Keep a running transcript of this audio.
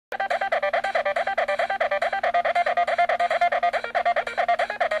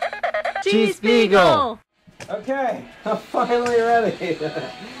Cheesebeagle! Okay, I'm finally ready.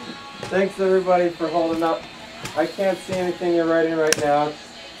 Thanks everybody for holding up. I can't see anything you're writing right now.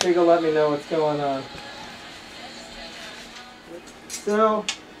 Beagle, let me know what's going on. So,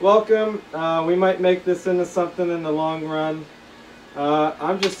 welcome. We might make this into something in the long run.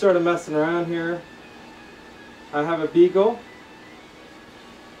 I'm just sort of messing around here. I have a beagle.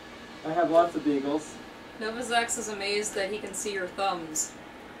 I have lots of beagles. Novazex is amazed that he can see your thumbs.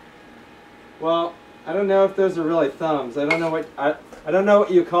 Well, I don't know if those are really thumbs. I don't know what I don't know what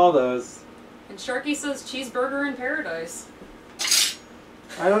you call those. And Sharky says cheeseburger in paradise.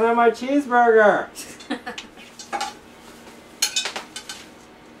 I don't have my cheeseburger.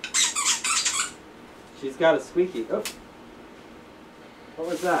 She's got a squeaky. Oh. What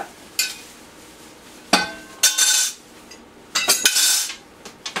was that?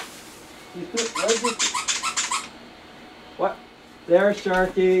 What? There,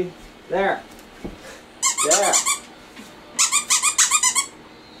 Sharky. There. There.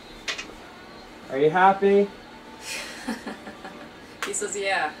 Are you happy? He says,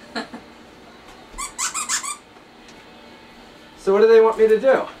 yeah. So what do they want me to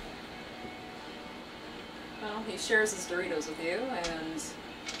do? Well, he shares his Doritos with you, and...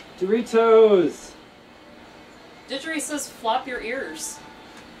 Doritos! Didgery says, flop your ears.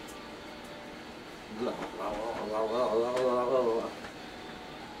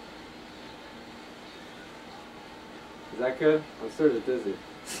 Is that good? I'm sort of dizzy.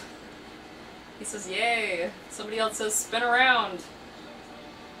 He says, yay. Somebody else says, spin around.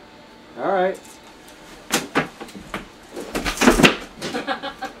 Alright.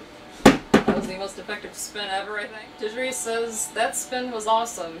 That was the most effective spin ever, I think. Didgery says, that spin was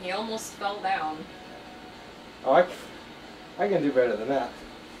awesome. He almost fell down. Oh, I can do better than that.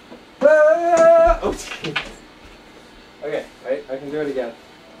 Ah! Oh, okay, wait, I can do it again.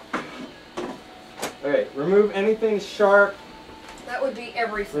 Okay, remove anything sharp. That would be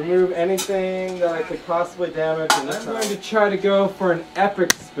everything. Remove anything that I could possibly damage. And I'm going to try to go for an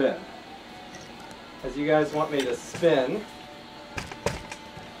epic spin. As you guys want me to spin.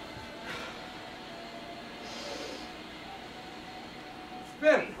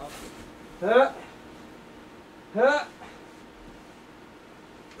 Spin! Huh. Huh.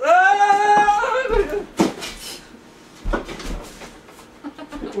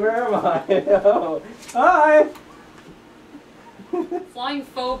 Where am I? Oh. Hi! Flying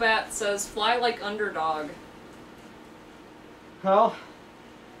Phobat says, fly like underdog. Well,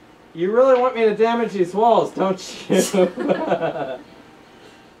 you really want me to damage these walls, don't you?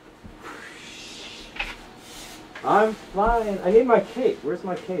 I'm fine. I need my cape. Where's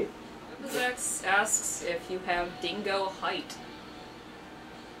my cape? Novazex asks if you have dingo height.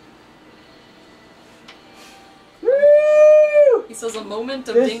 Woo! He says a moment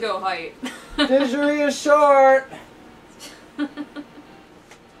of dingo height. Didgery is short!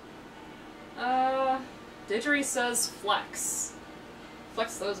 Didgery says flex.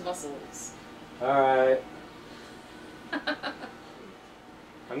 Flex those muscles. Alright.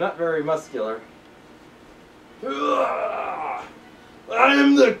 I'm not very muscular. I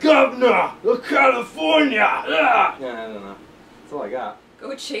am the governor of California! Yeah, I don't know. That's all I got.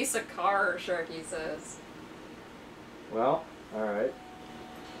 Go chase a car, Sharky says. Well, alright.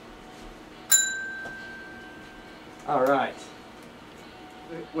 Alright.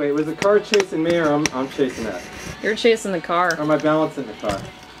 Wait, was the car chasing me or I'm chasing it? You're chasing the car. Or am I balancing the car?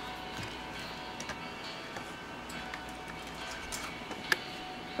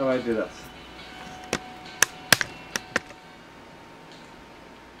 How do I do this?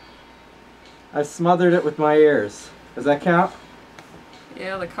 I smothered it with my ears. Does that count?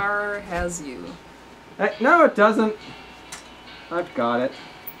 Yeah, the car has you. No, it doesn't. I've got it.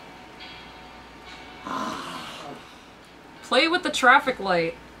 Play with the traffic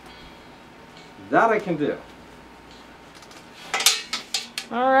light. That I can do.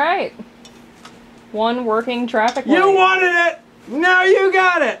 Alright. One working traffic light. You wanted it! Now you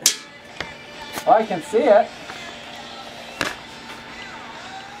got it! Oh, I can see it.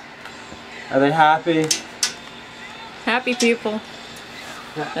 Are they happy? Happy people.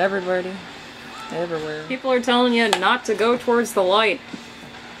 Everybody. Everywhere. People are telling you not to go towards the light.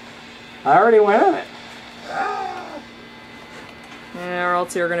 I already went on it. Yeah, or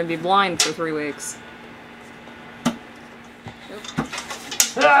else you're going to be blind for 3 weeks.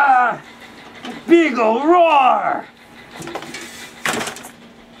 Ah! Beagle, roar!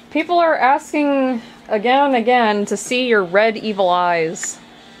 People are asking again and again to see your red evil eyes.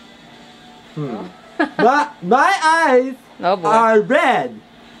 My eyes are red.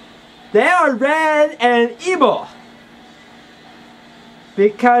 They are red and evil.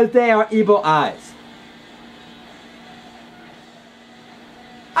 Because they are evil eyes.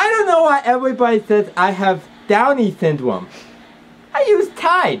 I don't know why everybody says I have Downy syndrome. I use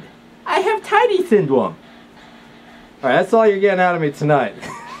Tide. I have Tidy syndrome. Alright, that's all you're getting out of me tonight.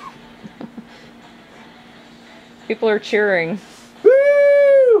 People are cheering.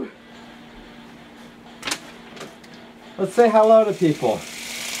 Woo! Let's say hello to people.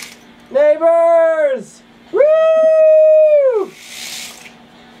 Neighbors! Woo!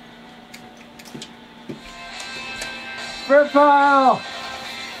 Purple!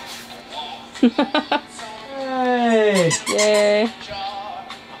 Hey! Yay.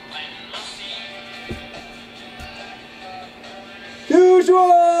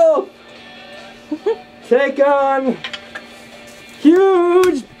 Usual! Take on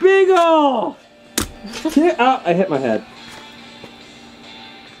Huge Beagle! Oh, I hit my head.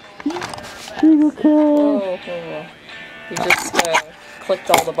 Beagle Whoa, whoa. You just clicked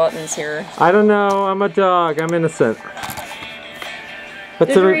all the buttons here. I don't know, I'm a dog, I'm innocent.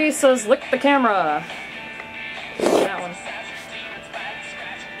 Didgery says lick the camera. That one.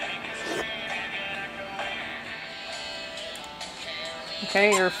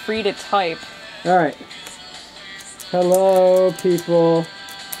 Okay, you're free to type. Alright. Hello, people.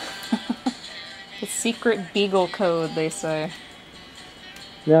 The secret beagle code, they say.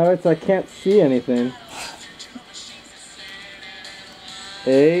 No, it's I can't see anything.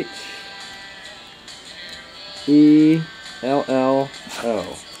 H-E-L-L-O.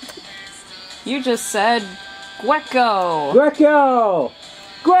 You just said Gwecko. Gwecko!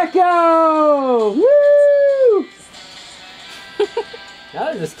 Gwecko! Woo! Now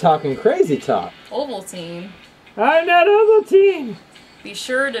they're just talking crazy talk. Ovaltine. I'm not Ovaltine! Be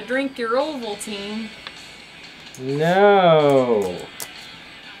sure to drink your Ovaltine. No.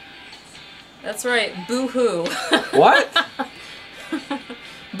 That's right, boo-hoo. What?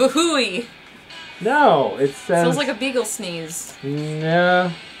 Boo-hooey. No, it says... Sounds like a beagle sneeze.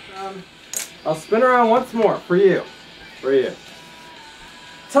 No. I'll spin around once more for you. For you.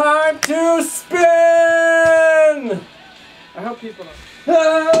 Time to spin! I hope people don't...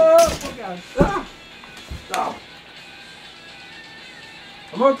 Oh God. Ah! Oh.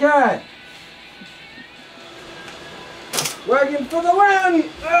 I'm okay. Working for the win!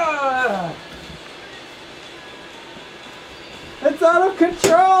 Ah! It's out of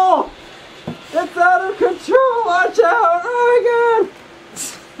control! It's out of control! Watch out! Oh my God!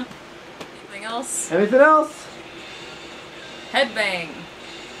 Anything else? Anything else? Headbang.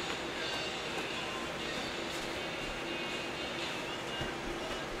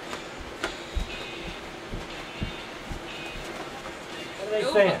 What are they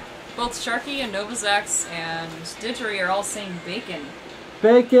saying? Both Sharky and Novazax and Didgery are all saying bacon.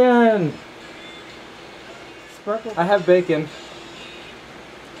 Bacon! Sparkle. I have bacon.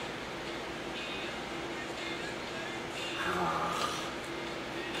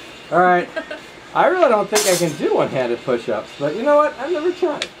 Alright. I really don't think I can do one-handed push-ups, but you know what? I've never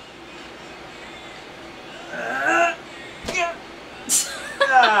tried.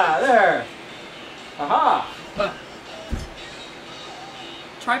 There. Aha!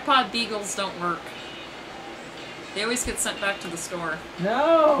 Tripod beagles don't work. They always get sent back to the store.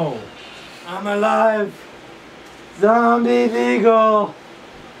 No! I'm alive! Zombie beagle!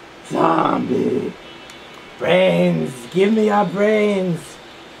 Zombie! Brains! Give me your brains!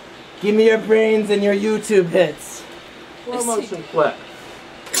 Give me your brains and your YouTube hits! Slow motion flip.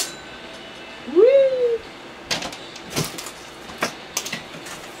 Whee!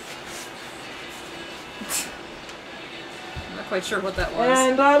 I'm not quite sure what that was.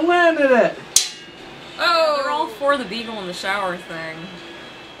 And I landed it! Oh! They're all for the beagle in the shower thing.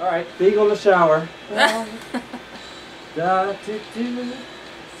 Alright, beagle in the shower. Gotta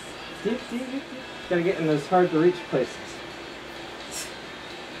get in those hard to reach places.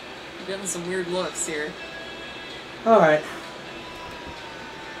 You're getting some weird looks here. Alright.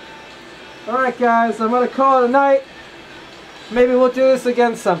 Alright guys, I'm gonna call it a night. Maybe we'll do this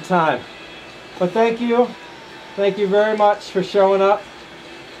again sometime. But thank you. Thank you very much for showing up.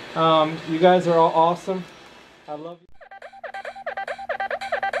 You guys are all awesome. I love you.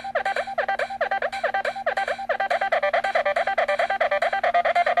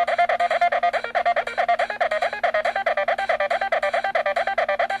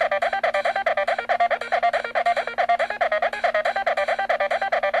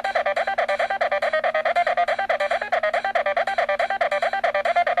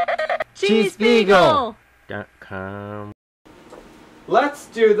 Cheesebeagle.com. Let's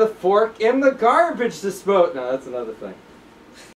do the fork in the garbage disposal. No, that's another thing.